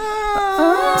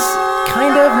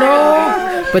 Kind of,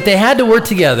 no. But they had to work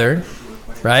together,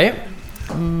 right?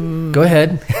 Go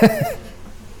ahead.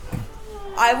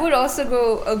 I would also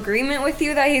go agreement with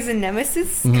you that he's a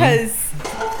nemesis, because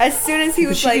as soon as he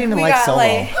was like, we got Solo.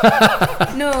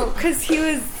 like, no, because he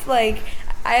was like,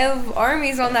 I have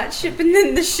armies on that ship, and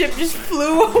then the ship just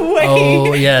flew away.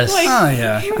 Oh, yes. Like, oh,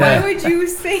 yeah. Why would you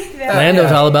say that?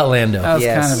 Lando's all about Lando. That was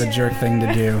kind of a jerk thing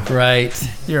to do. Right.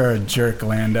 You're a jerk,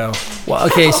 Lando. Well,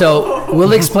 okay, so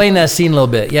we'll explain that scene a little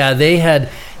bit. Yeah, they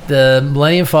had the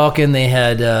Millennium Falcon. They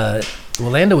had...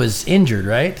 Lando was injured,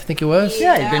 right? I think it was.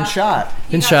 Yeah, he'd been shot.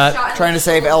 Trying to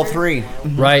save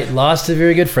L3. Right. Lost a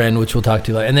very good friend, which we'll talk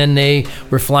to later. And then they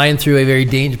were flying through a very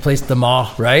dangerous place, the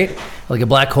Maw, right? Like a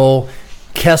black hole.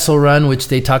 Kessel Run, which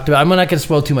they talked about. I'm not going to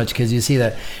spoil too much because you see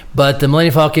that. But the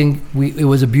Millennium Falcon, it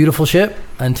was a beautiful ship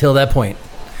until that point.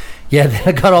 Yeah,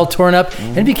 that got all torn up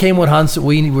and became what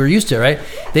we were used to, right?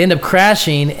 They end up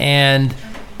crashing, and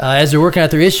as they're working out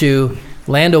their issue,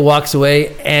 Lando walks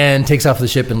away and takes off the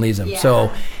ship and leaves him. Yeah.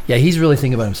 So, yeah, he's really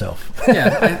thinking about himself.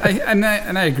 Yeah,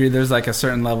 I agree. There's like a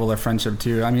certain level of friendship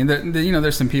too. I mean,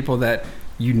 there's some people that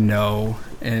and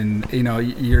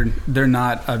they're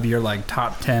not of your like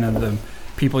top 10 of the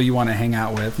people you want to hang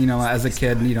out with. You know, as a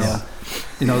kid,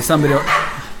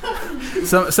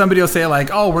 somebody will say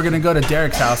like, "Oh, we're gonna go to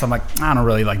Derek's house." I'm like, I don't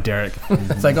really like Derek.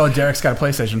 It's like, "Oh, Derek's got a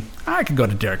PlayStation. I could go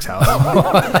to Derek's house."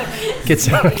 Get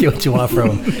what you want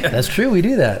from him. Yeah. That's true. We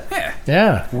do that.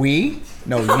 Yeah. We?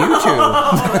 No, you two.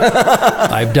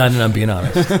 I've done it. I'm being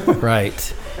honest.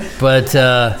 Right. But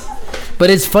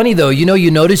it's funny though.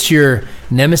 You notice your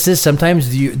nemesis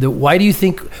sometimes. Why do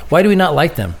we not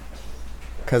like them?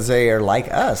 Because they are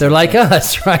like us. They're like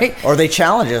us, right? Or they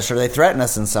challenge us, or they threaten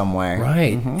us in some way.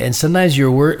 Right. Mm-hmm. And sometimes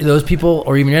those people,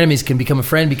 or even your enemies, can become a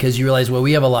friend because you realize, well,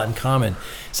 we have a lot in common.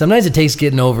 Sometimes it takes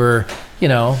getting over,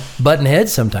 button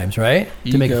heads sometimes, right?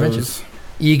 To make a friendship.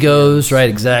 Egos, right,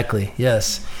 exactly.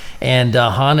 Yes. And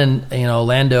Han and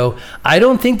Lando, I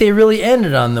don't think they really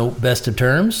ended on the best of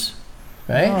terms,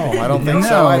 right? No, I don't think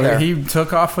so either. He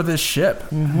took off with his ship.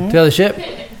 Mm-hmm. Took the ship?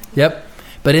 Yep.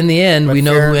 But in the end, we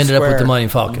know who ended up with the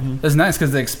Millennium Falcon. Mm-hmm. It's nice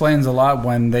because it explains a lot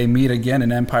when they meet again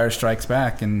in Empire Strikes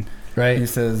Back. And he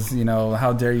says,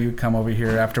 how dare you come over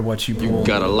here after what you pulled. You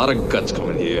got a lot of guts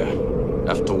coming here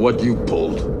after what you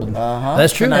pulled. Uh-huh.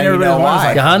 That's true.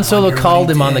 Han Solo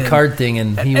called him on the card thing,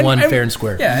 and he won fair and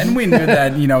square. Yeah, and we knew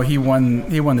that, he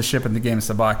won the ship in the game of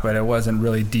Sabacc, but it wasn't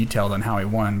really detailed on how he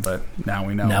won, but now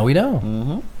we know. Now we know.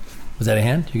 Mm-hmm. Was that a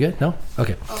hand? You good? No?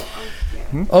 Okay.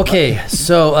 Okay,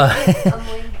 so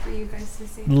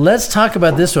let's talk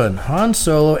about this one. Han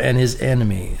Solo and his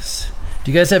enemies.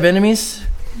 Do you guys have enemies?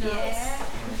 Yes.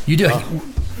 You do?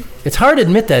 It's hard to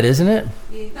admit that, isn't it?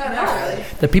 Not really.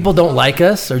 That people don't like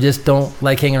us or just don't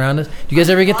like hanging around us. Do you guys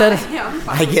ever get that?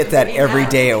 I get that every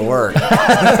day at work.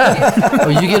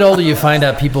 When you get older, you find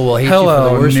out people will hate you for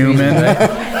the worst Newman. reason, right?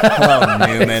 Hello,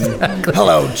 Newman. Exactly.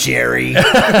 Hello, Jerry.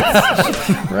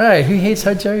 Right. Who hates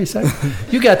how Jerry said?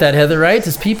 You got that, Heather, right?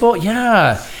 It's people.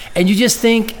 Yeah. And you just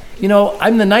think,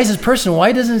 I'm the nicest person.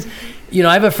 Why doesn't...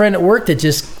 I have a friend at work that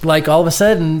just, all of a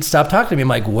sudden stopped talking to me. I'm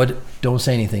like, what? Don't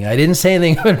say anything. I didn't say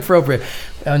anything inappropriate.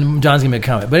 And John's gonna make a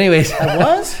comment, but anyways, I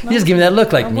was. you just give me that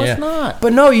look, like I was not.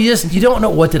 But no, you don't know.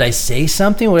 What did I say?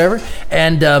 Something, whatever.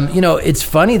 And it's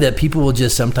funny that people will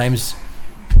just sometimes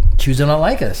choose to not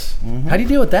like us. Mm-hmm. How do you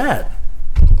deal with that?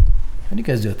 How do you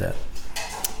guys deal with that?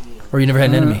 Or you never had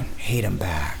an enemy? Hate them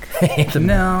back.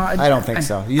 No, I don't think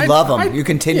so. You love them. You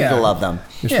continue to love them.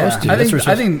 You're supposed to.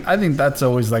 I think that's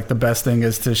always like the best thing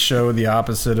is to show the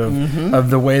opposite of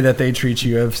the way that they treat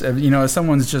you. If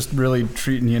someone's just really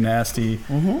treating you nasty,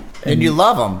 and you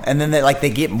love them, and then they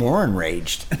get more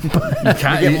enraged. you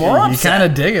kind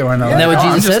of dig it when they're Isn't that what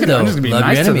Jesus said though? I'm just gonna be love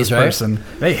nice your enemies, to this right? person.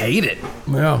 They hate it.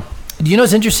 Yeah. Do you know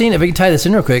what's interesting? If I can tie this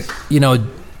in real quick,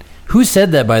 who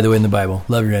said that, by the way, in the Bible?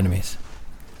 Love your enemies.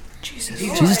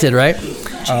 Jesus did, right?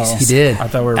 He did. I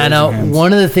thought we were and raising hands.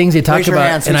 one of the things they talk Raise your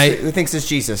about, hands. Who thinks it's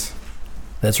Jesus?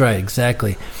 That's right,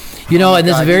 exactly. And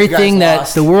this God, very you guys thing that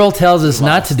lost. the world tells us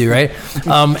not to do, right?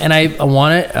 And I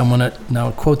want to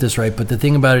now quote this right, but the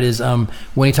thing about it is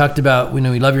when he talked about,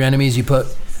 you love your enemies, you put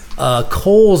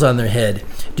coals on their head.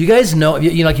 Do you guys know,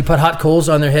 like you put hot coals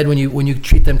on their head when you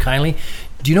treat them kindly?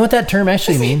 Do you know what that term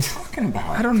actually means? Talking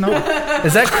about? I don't know.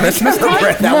 Is that Christmas time? What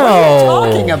are you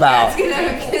talking about?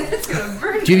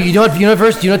 Do you know what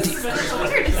verse? Do you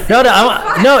know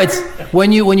what? No, it's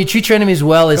when you treat your enemies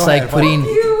well. It's like putting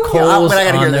coals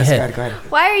on their head. Go ahead.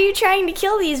 Why are you trying to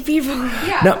kill these people?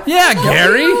 No. Yeah,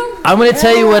 Gary. I'm going to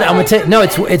tell you what I'm going to tell. No,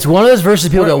 it's one of those verses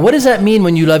people go, what does that mean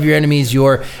when you love your enemies?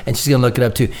 And she's going to look it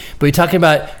up too. But you're talking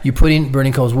about you putting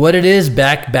burning coals. What it is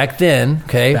back then,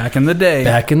 okay? Back in the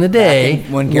day.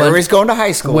 When Gary was going to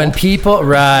high school. When people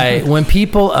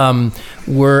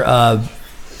were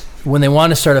when they want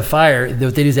to start a fire,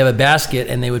 what they do is they have a basket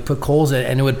and they would put coals in it,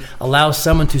 and it would allow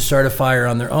someone to start a fire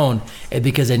on their own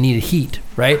because they needed heat,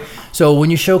 right? So when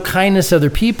you show kindness to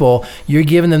other people, you're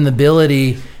giving them the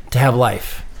ability to have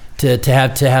life, to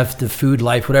have the food,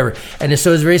 life, whatever. And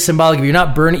so it's very symbolic. If you're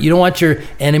not burning, you don't want your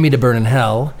enemy to burn in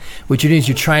hell. What you're doing is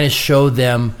you're trying to show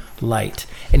them light.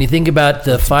 And you think about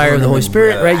the fire of the Holy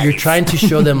Spirit, right? You're trying to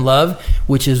show them love,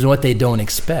 which is what they don't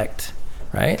expect.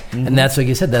 Right? Mm-hmm. And that's like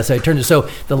you said, that's how it turns. So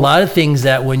a lot of things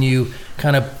that when you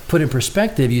kind of put in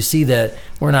perspective, you see that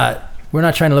we're not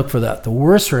trying to look for the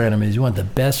worst for our enemies. We want the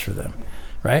best for them,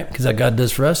 right? Because that God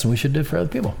does for us, and we should do it for other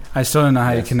people. I still don't know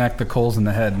how you connect the coals in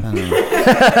the head.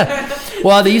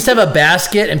 Well, they used to have a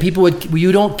basket, and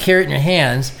you don't carry it in your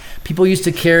hands. People used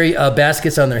to carry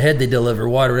baskets on their head. They deliver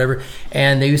water, whatever,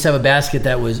 and they used to have a basket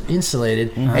that was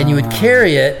insulated, and you would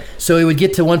carry it so it would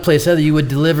get to one place or other. You would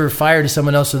deliver fire to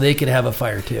someone else so they could have a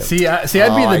fire too.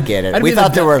 I get it. We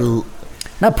thought there were.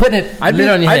 Not putting it I'd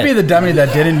on your head. be the dummy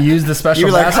that didn't use the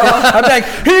special basket. I'm like,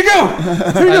 here you go.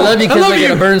 I love you because I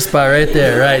get a burn spot right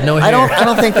there, right? No hair. I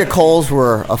don't think the coals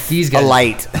were a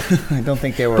light. I don't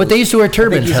think they were. But they used to wear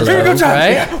turbans. Here you go,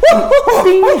 right?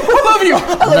 I love you.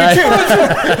 I love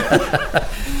you too.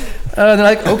 They're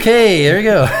like, okay, there you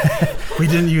go. We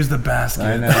didn't use the basket.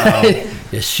 I know.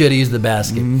 You should have used the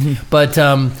basket. Mm-hmm. But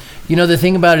the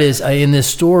thing about it is, in this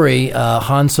story,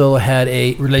 Han Solo had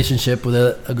a relationship with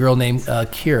a girl named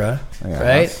Kira,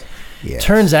 right? Yes.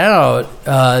 Turns out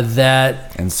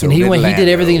that he did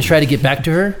everything to try to get back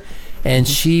to her, and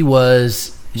she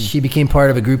became part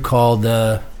of a group called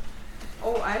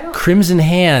Crimson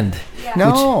Hand. Yeah.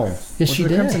 No. Yes, she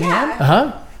did. Crimson Hand?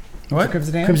 Uh-huh. What?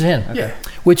 Crimson Hand? Crimson Hand. Okay. Yeah.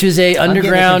 Which is a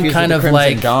underground kind of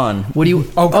like Dawn. What do you?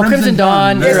 Crimson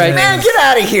Dawn. You're right. Man, get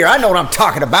out of here! I know what I'm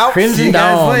talking about. Crimson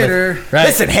Dawn. Later. Right.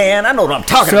 Listen, Han, I know what I'm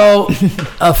talking about. So,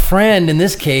 a friend in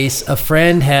this case,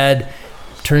 had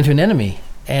turned into an enemy,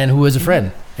 and who was a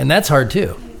friend, and that's hard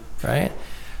too, right?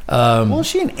 Was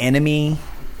she an enemy?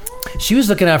 She was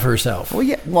looking out for herself. Well,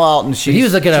 yeah. Well, he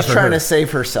was looking out for her. She's trying to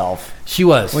save herself. She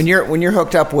was. When you're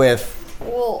hooked up with.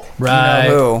 Right. You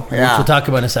know who. Yeah. Which we'll talk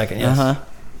about in a second. Yes. Uh-huh.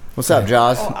 What's up,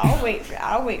 Jaws? Oh, I'll wait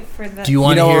for that. Do you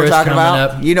want to hear what we're talking about?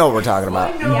 Up? You know what we're talking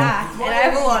about. Yeah, and I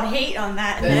have a lot of hate on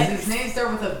that. Does his name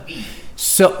start with a B?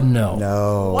 So no.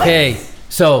 No. Okay.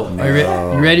 So you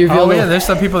ready to reveal? Oh yeah, there's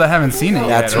some people that haven't seen it.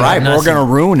 That's right. We're gonna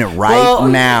ruin it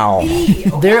now.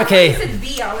 They're okay.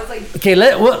 Okay,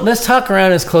 let's talk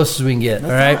around as close as we can get.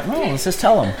 All right. No, let's just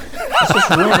tell them. Let's just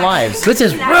ruin lives. Let's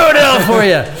just ruin it all for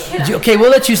you. Okay,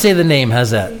 we'll let you say the name. How's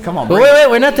that? Come on. But wait,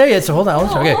 we're not there yet. So hold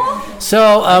on. Okay.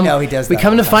 So no, he does we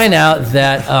come to find out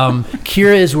that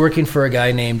Kira is working for a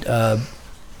guy named Voss.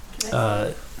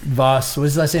 What's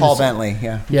his last name? Paul Bentley.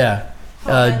 Yeah. Yeah.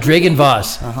 Dragon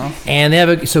Voss. And they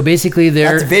have so basically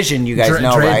that's Vision, you guys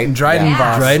know, right? Dryden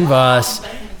Voss. Dryden Voss.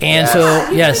 And so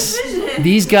yes,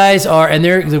 these guys are, and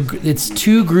it's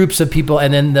two groups of people,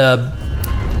 and then the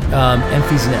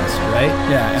Enfys Nest, right?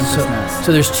 Yeah, Enfys Nest.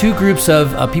 So there's two groups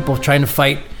of people trying to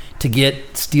fight to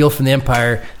get steel from the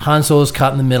Empire. Han Solo's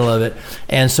caught in the middle of it.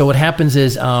 And so what happens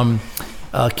is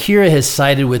Kira has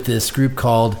sided with this group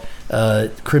called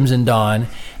Crimson Dawn,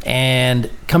 and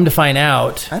come to find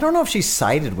out, I don't know if she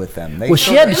sided with them.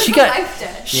 She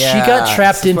got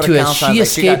trapped into it. She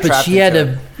escaped, but she had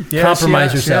to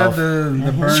compromise herself.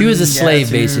 She was a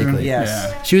slave, basically.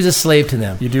 Yes. She was a slave to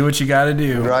them. You do what you got to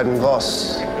do. Dryden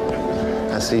Voss,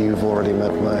 I see you've already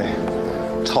met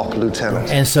my top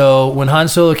lieutenant. And so when Han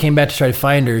Solo came back to try to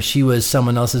find her, she was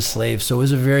someone else's slave. So it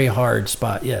was a very hard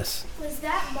spot. Yes. Was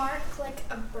that mark like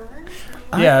a burn?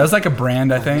 Yeah, it was like a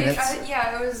brand, I think.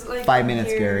 Yeah, it was like 5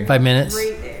 minutes, Gary. 5 minutes?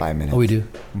 Right there. 5 minutes. Oh, we do?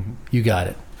 Mm-hmm. You got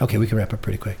it. Okay, we can wrap up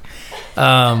pretty quick.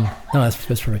 No, that's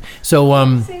perfect. So,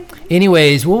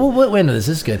 anyways, we'll went into this.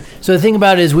 This is good. So the thing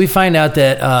about it is we find out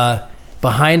that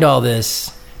behind all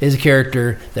this is a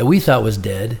character that we thought was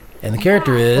dead. And the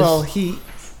character is... Well,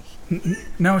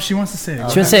 No, she wants to say it. She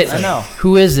wants to say it. I know.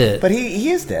 Who is it? But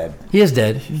he is dead. He is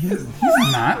dead. He's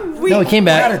not. No, he came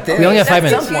back. We only got 5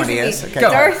 minutes. Someone he is. Okay.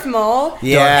 Darth Maul.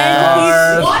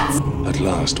 Yeah. What? At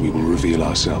last we will reveal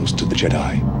ourselves to the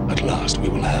Jedi. At last we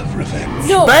will have revenge.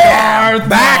 No.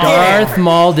 Darth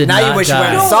Maul did not Now you wish you die.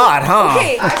 went and saw it, huh?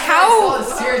 Okay, how?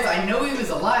 Serious, I know he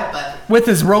was alive, but With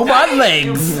his robot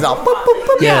legs.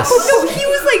 Yes. No, he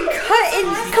was like cut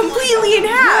completely in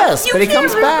half. Yes, you but he can't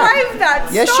comes back. revive that.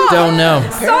 Yes, Stop. you Don't know.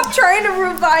 Stop trying to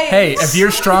revive. Hey, if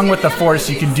you're strong with the Force,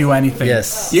 you can do anything.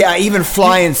 Yes. Yeah, even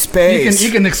fly in space.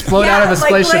 You can explode out of a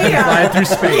spaceship and fly through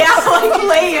space. Yeah, like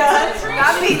Leia.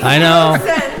 That makes I know.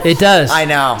 sense. It does. I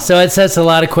know. So it sets a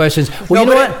lot of questions. Well,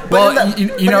 you know what? Well, you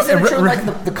but know, isn't it true,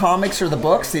 like the comics or the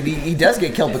books, that he does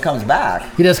get killed but comes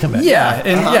back? He does come back. Yeah,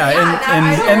 in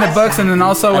the books, and then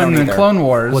also in the Clone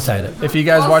Wars. We'll tie it up. If you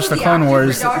guys watch the Clone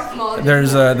Wars,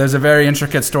 there's a very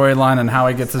intricate storyline on how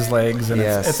he gets his legs, and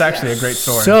it's actually a great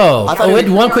story. So,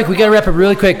 one quick. We got to wrap up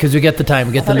really quick because we get the time.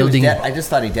 We get the little ding. I just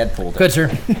thought he Deadpooled. Good, sir.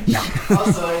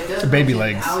 Also, it does baby mention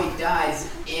legs. how he dies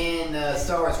in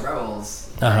Star Wars Rebels.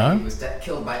 Uh-huh. He was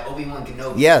killed by Obi-Wan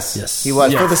Kenobi. Yes, he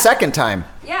was for the second time.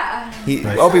 Yeah.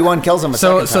 Obi-Wan kills him a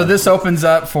second time. So this opens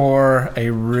up for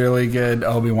a really good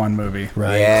Obi-Wan movie.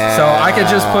 Right. Yeah. So I could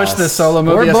just push the Solo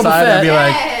movie Or Boba aside Fett. and be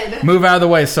like, move out of the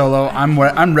way, Solo.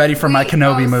 I'm ready for my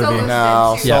Kenobi movie.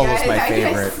 No, Solo's my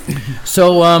favorite.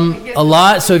 So a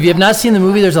lot. So if you have not seen the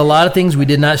movie, there's a lot of things we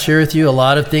did not share with you. A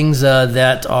lot of things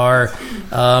that are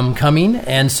coming,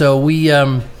 and so we.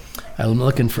 I'm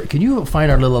looking for. Can you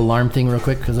find our little alarm thing real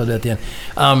quick? Because I'll do it at the end.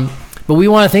 But we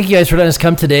want to thank you guys for letting us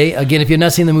come today. Again, if you've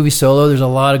not seen the movie Solo, there's a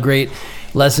lot of great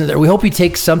lessons there. We hope you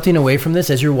take something away from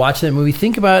this as you're watching that movie.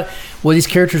 Think about what these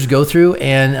characters go through,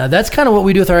 and that's kind of what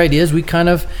we do with our ideas. We kind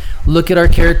of look at our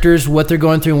characters, what they're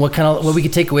going through, and what we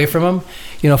can take away from them,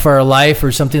 for our life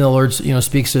or something the Lord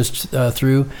speaks to us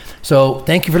through. So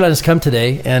thank you for letting us come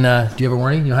today. And do you have a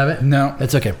warning? You have it? No,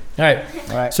 that's okay. All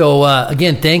right. So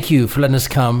again, thank you for letting us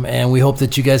come, and we hope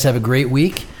that you guys have a great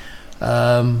week.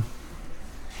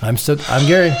 I'm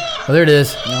Gary. Oh, there it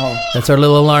is. No. That's our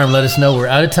little alarm. Let us know we're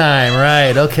out of time.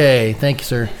 Right. Okay. Thank you,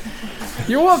 sir.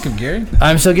 You're welcome, Gary.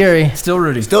 I'm still Gary. Still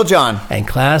Rudy. Still John. And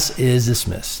class is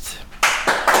dismissed.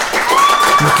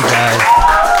 Thank you, guys.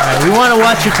 All right. We want to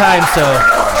watch your time, so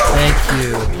thank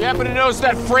you. You happen to notice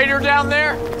that freighter down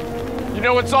there? You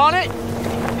know what's on it?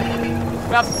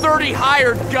 About 30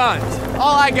 hired guns.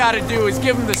 All I gotta do is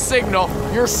give them the signal.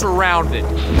 You're surrounded.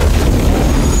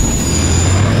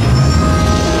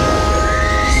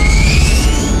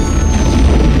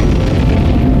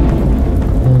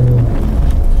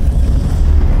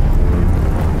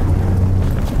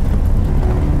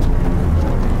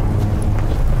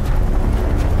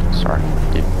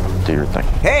 Do your thing.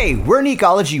 Hey, we're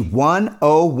Necology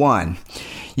 101.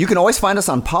 You can always find us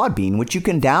on Podbean, which you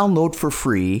can download for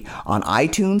free on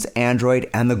iTunes, Android,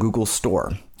 and the Google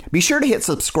Store. Be sure to hit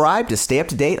subscribe to stay up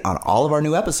to date on all of our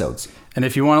new episodes. And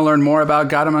if you want to learn more about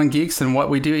God Among Geeks and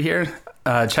what we do here,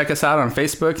 check us out on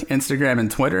Facebook, Instagram, and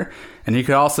Twitter. And you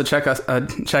can also check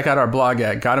out our blog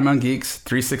at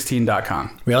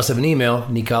GodAmongGeeks316.com. We also have an email,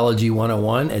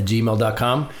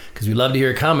 necology101@gmail.com, because we love to hear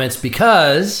your comments,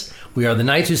 because we are the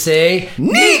Knights who say,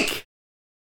 Neek!